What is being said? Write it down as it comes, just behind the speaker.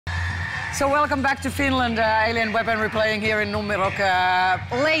So welcome back to Finland, Alien Weaponry playing here in Nummirock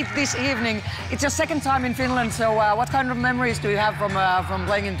late this evening. It's your second time in Finland, so what kind of memories do you have from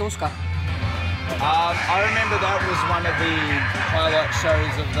playing in Tuska? I remember that was one of the highlight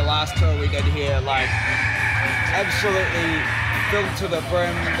shows of the last tour we did here, like absolutely filled to the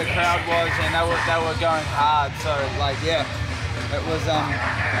brim, the crowd was, and they were going hard, so like yeah, it was,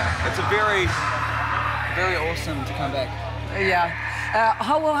 it's a very awesome to come back. Yeah.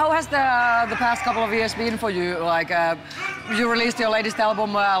 How has the past couple of years been for you? Like, you released your latest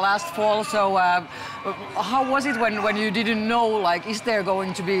album last fall, so how was it when you didn't know, like, is there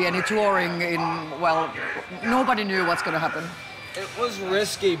going to be any touring in, well, nobody knew what's going to happen? It was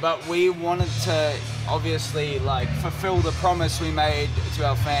risky, but we wanted to obviously like fulfill the promise we made to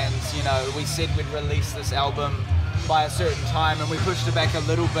our fans. You know, we said we'd release this album by a certain time, and we pushed it back a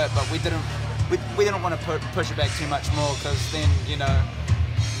little bit, but we didn't want to push it back too much more, because then, you know,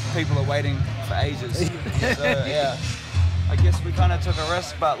 people are waiting for ages. So, yeah, I guess we kind of took a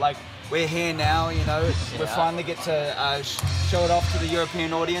risk, but like, we're here now, you know, we finally get to show it off to the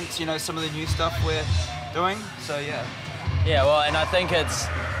European audience, you know, some of the new stuff we're doing, so yeah. Yeah, well, and I think it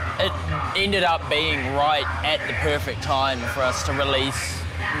ended up being right at the perfect time for us to release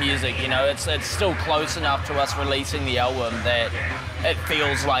music, you know. It's still close enough to us releasing the album that it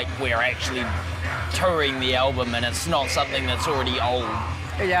feels like we're actually touring the album, and it's not something that's already old.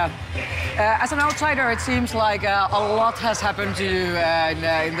 Yeah. As an outsider, it seems like a lot has happened to you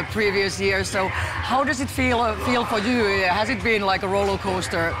in the previous years. So how does it feel for you? Has it been like a roller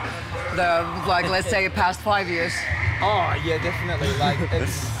coaster, like let's say past 5 years? Oh yeah, definitely. Like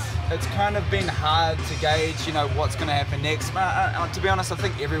it's kind of been hard to gauge, you know, what's going to happen next. To be honest, I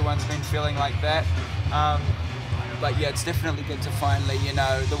think everyone's been feeling like that. But yeah, it's definitely good to finally, you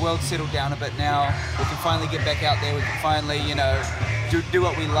know, the world's settled down a bit now. We can finally get back out there. We can finally, you know, do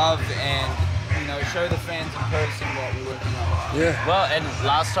what we love and, you know, show the fans in person what we're working on. Yeah. Well, and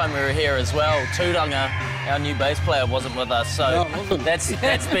last time we were here as well, Tudanga, our new bass player, wasn't with us, so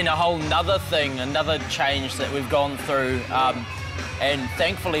that's been a whole nother thing, another change that we've gone through. And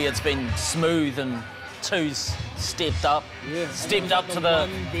thankfully it's been smooth, and Tu's stepped up. Yeah. Stepped up to the...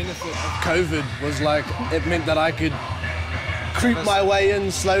 One benefit of COVID was like, it meant that I could creep my way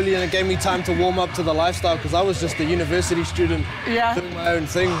in slowly, and it gave me time to warm up to the lifestyle, because I was just a university student doing my own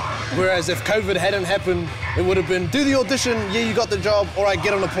thing. Whereas if COVID hadn't happened, it would have been, do the audition, yeah, you got the job, all right,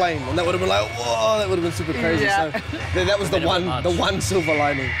 get on a plane. And that would have been like, whoa, that would have been super crazy. Yeah. So that was the one silver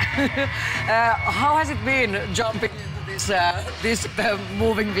lining. How has it been jumping into this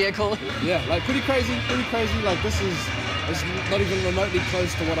moving vehicle? Yeah, like pretty crazy. Like it's not even remotely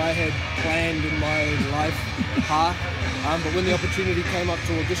close to what I had planned in my life path. But when the opportunity came up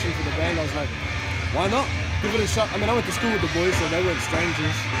to audition for the band, I was like, why not? Give it a shot. I mean, I went to school with the boys, so they weren't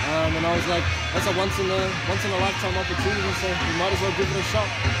strangers. And I was like, that's a once in a lifetime opportunity, so we might as well give it a shot.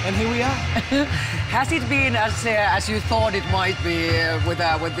 And here we are. Has it been as you thought it might be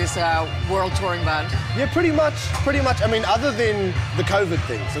with this world touring band? Yeah, pretty much. I mean, other than the COVID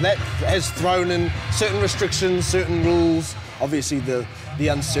thing, so that has thrown in certain restrictions, certain rules, obviously the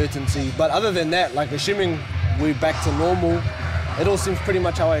uncertainty. But other than that, like assuming we're back to normal, it all seems pretty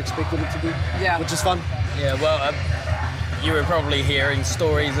much how I expected it to be. Yeah, which is fun. Yeah, well, you were probably hearing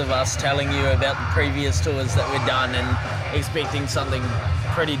stories of us telling you about the previous tours that we've done and expecting something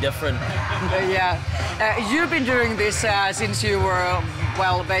pretty different. Yeah. You've been doing this since you were,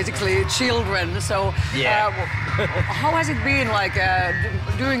 well, basically children, so yeah. How has it been, like,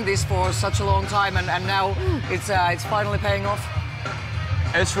 doing this for such a long time, and now it's finally paying off?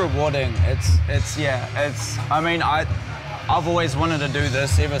 It's rewarding. I mean, I've always wanted to do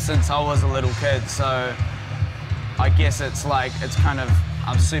this ever since I was a little kid, so I guess it's kind of,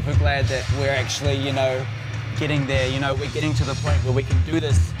 I'm super glad that we're actually, you know, getting there, you know, we're getting to the point where we can do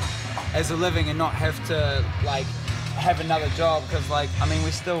this as a living and not have to, like, have another job, because, like, I mean,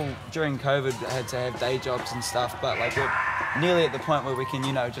 we still, during COVID, had to have day jobs and stuff, but, like, we're nearly at the point where we can,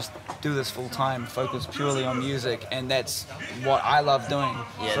 you know, just do this full-time, focus purely on music, and that's what I love doing.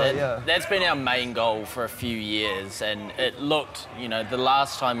 Yeah, so, that's been our main goal for a few years, and it looked, you know, the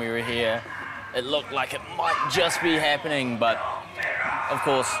last time we were here, it looked like it might just be happening, but, of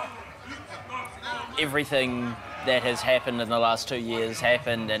course, everything that has happened in the last 2 years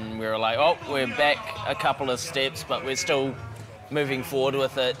happened, and we were like, oh, we're back a couple of steps, but we're still moving forward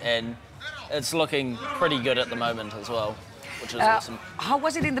with it, and it's looking pretty good at the moment as well, which is awesome. How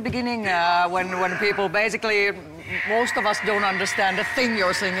was it in the beginning when people basically, most of us don't understand a thing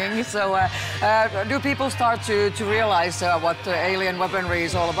you're singing, so do people start to realize what Alien Weaponry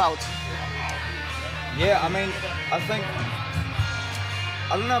is all about? Yeah, I mean, I think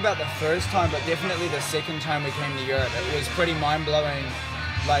I don't know about the first time, but definitely the second time we came to Europe, it was pretty mind-blowing.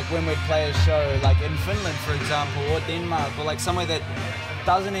 Like when we'd play a show, like in Finland, for example, or Denmark, or like somewhere that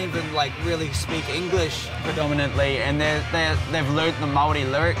doesn't even like really speak English predominantly, and they've learnt the Māori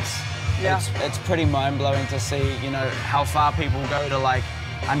lyrics. Yeah. It's pretty mind-blowing to see, you know, how far people go to like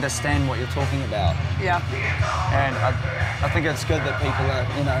understand what you're talking about. Yeah. And I think it's good that people are,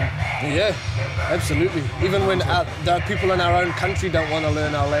 you know. Yeah, absolutely. Even when the people in our own country don't want to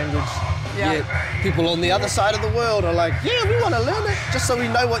learn our language, Yeah. people on the other side of the world are like, yeah, we want to learn it, just so we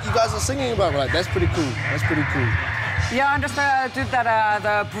know what you guys are singing about. We're like, that's pretty cool. That's pretty cool. Yeah, I understood that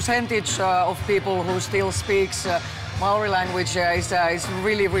the percentage of people who still speaks Maori language is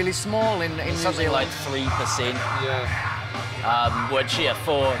really, really small in New Something Zealand. like 3%. Yeah. Which, yeah,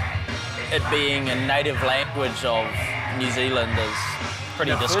 for it being a native language of New Zealand is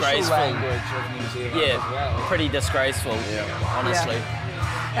pretty The official disgraceful. language of New Zealand Yeah, as well. pretty disgraceful, honestly.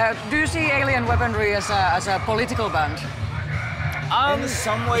 Do you see Alien Weaponry as a political band? In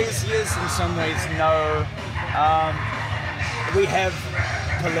some ways, yes. In some ways, no. We have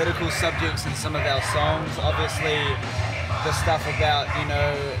political subjects in some of our songs. Obviously, the stuff about, you know,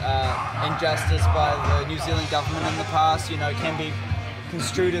 injustice by the New Zealand government in the past, you know, can be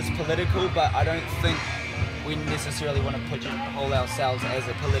construed as political, but I don't think we necessarily want to pigeonhole ourselves as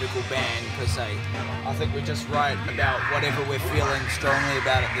a political band per se. I think we just write about whatever we're feeling strongly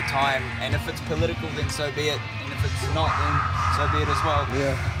about at the time, and if it's political, then so be it, and if it's not, then so be it as well.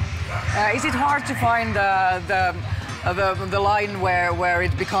 Yeah. Is it hard to find the line where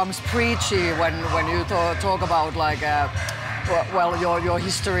it becomes preachy when you talk about like well your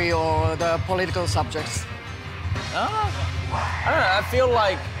history or the political subjects? I don't know, I feel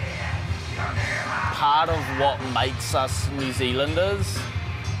like part of what makes us New Zealanders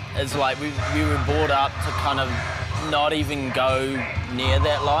is like we were brought up to kind of not even go near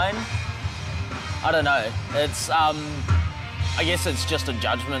that line. I don't know, it's I guess it's just a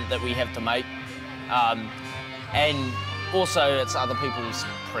judgment that we have to make, and also it's other people's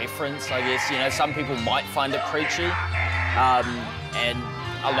preference, I guess. You know, some people might find it preachy, and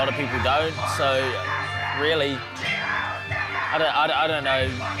a lot of people don't, so really I don't know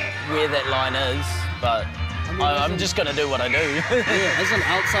where that line is, but I'm just going to do what I do. Yeah, as an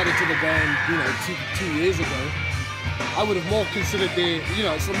outsider to the band, you know, two years ago, I would have more considered their, you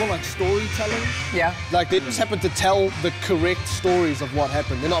know, it's more like storytelling. Yeah. Like they just happen to tell the correct stories of what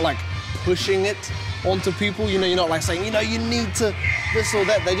happened. They're not like pushing it onto people, you know, you're not like saying, you know, you need to this or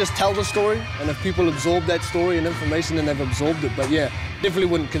that. They just tell the story, and if people absorb that story and information, then they've absorbed it. But yeah, definitely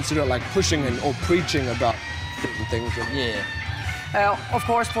wouldn't consider it like pushing or preaching about certain things. Yeah. Of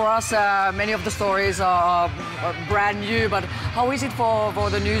course, for us, many of the stories are brand new, but how is it for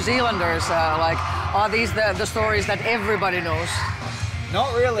the New Zealanders? Like, are these the stories that everybody knows?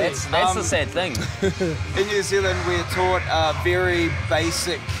 Not really. That's the sad thing. In New Zealand, we're taught a very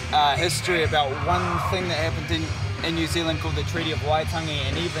basic history about one thing that happened in New Zealand called the Treaty of Waitangi,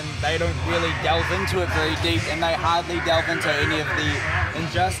 and even they don't really delve into it very deep, and they hardly delve into any of the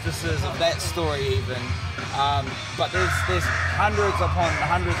injustices of that story even. But there's hundreds upon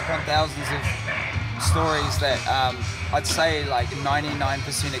thousands of stories that I'd say like 99%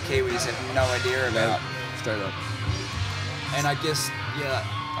 of Kiwis have no idea about. Straight up. And I guess, yeah,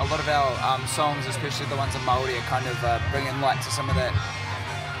 a lot of our songs, especially the ones in Māori, are kind of bringing light to some of that.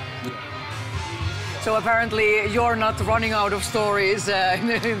 So apparently you're not running out of stories in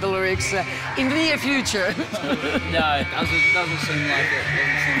the lyrics in the near future. No. Doesn't seem like it.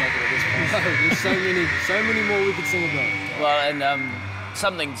 Doesn't seem like it at this point. No, there's so many more we could sing about. Well, and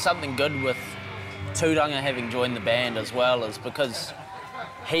something good with Tūranga having joined the band as well is because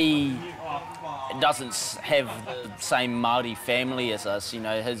he doesn't have the same Māori family as us. You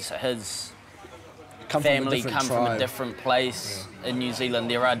know, his family come from a different place in New Zealand.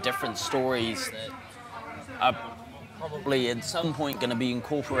 There are different stories that are probably at some point going to be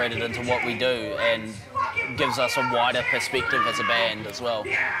incorporated into what we do, and gives us a wider perspective as a band as well.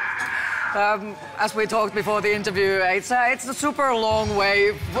 As we talked before the interview, it's a super long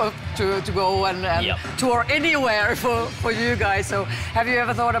way to go and Yep. tour anywhere for you guys. So have you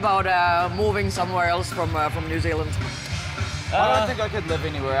ever thought about moving somewhere else from New Zealand? I don't think I could live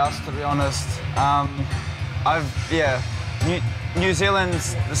anywhere else, to be honest. New Zealand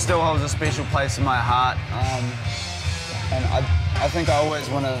still holds a special place in my heart, and I think I always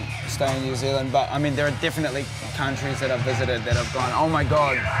want to stay in New Zealand. But I mean, there are definitely countries that I've visited that I've gone, oh my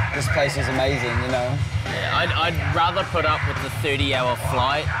God, this place is amazing, you know. Yeah, I'd rather put up with the 30-hour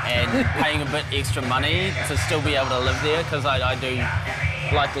flight and paying a bit extra money to still be able to live there, because I do,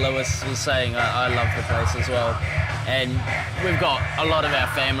 like Lewis was saying, I love the place as well. and we've got a lot of our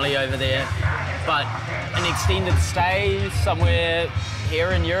family over there. But an extended stay somewhere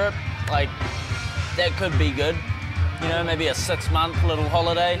here in Europe, like, that could be good. You know, maybe a 6-month little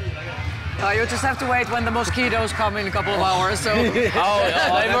holiday. You just have to wait when the mosquitoes come in a couple of hours. So. They've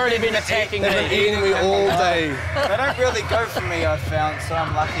already been attacking me. They've been eating me all day. They don't really go for me, I've found, so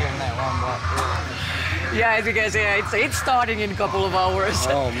I'm lucky in that one. But yeah, because it's starting in a couple of hours.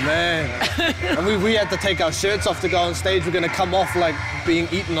 Oh man! And we had to take our shirts off to go on stage. We're gonna come off like being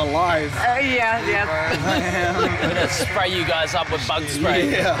eaten alive. Yeah. I'm gonna spray you guys up with bug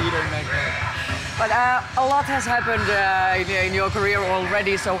spray. Yeah. But a lot has happened in your career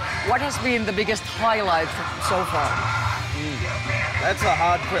already. So, what has been the biggest highlight so far? That's a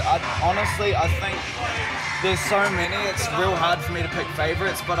hard question. Honestly, I think there's so many. It's real hard for me to pick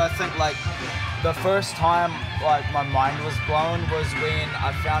favorites. But I think like the first time like my mind was blown was when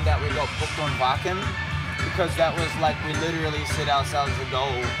I found out we got booked on Wacken, because that was like we literally set ourselves a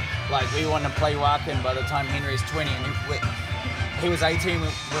goal. Like we want to play Wacken by the time Henry's 20, and he was 18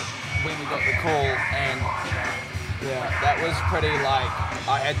 when we got the call, and yeah, that was pretty like,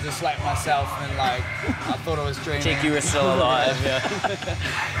 I had to slap myself and like, I thought I was dreaming. Check you were still alive, yeah.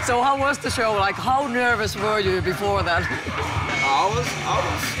 So how was the show? Like, how nervous were you before that? I was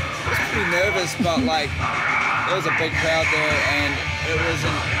pretty nervous, but like, there was a big crowd there and it was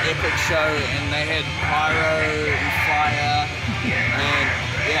an epic show, and they had pyro and fire, and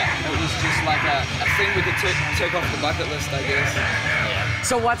yeah, it was just like a thing we could tick off the bucket list, I guess.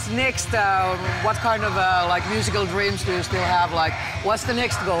 So what's next? What kind of like musical dreams do you still have? Like, what's the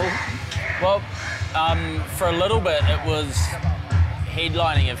next goal? Well, for a little bit it was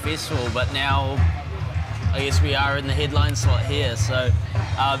headlining a festival, but now I guess we are in the headline slot here. So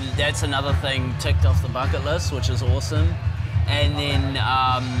that's another thing ticked off the bucket list, which is awesome. And then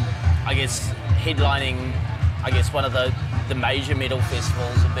I guess headlining, I guess one of the major metal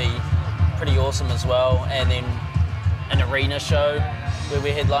festivals would be pretty awesome as well. And then an arena show where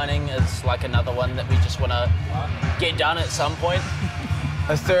we're headlining is like another one that we just want to get done at some point.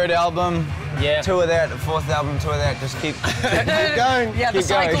 A third album, yeah. 2 of that, a 4th album, 2 of that, just keep going. Yeah, the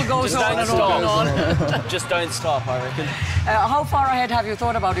cycle goes on and on and on. Just don't stop, I reckon. How far ahead have you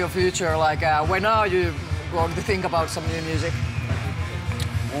thought about your future? Like, when are you going to think about some new music?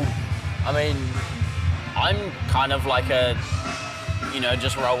 I mean, I'm kind of like a, you know,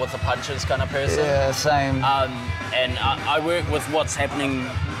 just roll with the punches kind of person. Yeah, same. And I work with what's happening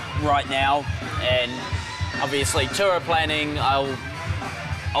right now, and obviously tour planning,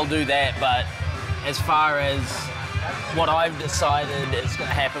 I'll do that, but as far as what I've decided is going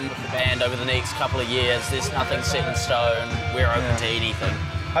to happen with the band over the next couple of years, there's nothing set in stone. We're open to anything.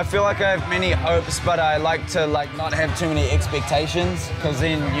 I feel like I have many hopes, but I like to not have too many expectations, because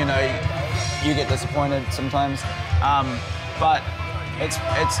then, you know, you get disappointed sometimes. But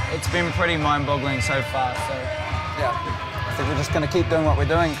it's been pretty mind-boggling so far, so yeah. I think we're just going to keep doing what we're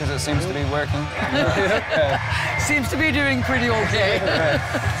doing because it seems to be working. Seems to be doing pretty okay.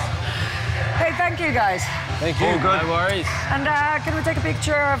 Hey, thank you guys. Thank you. All good. No worries. And can we take a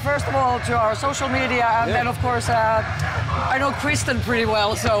picture, first of all, to our social media, and then, of course, I know Kristen pretty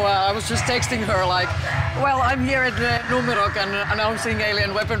well, so I was just texting her, like, well, I'm here at Nummirock and announcing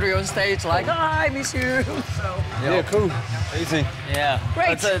Alien Weaponry on stage, like, oh, I miss you. So. Yeah, cool. Easy. Yeah.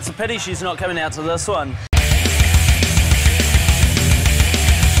 Great. It's a pity she's not coming out to this one.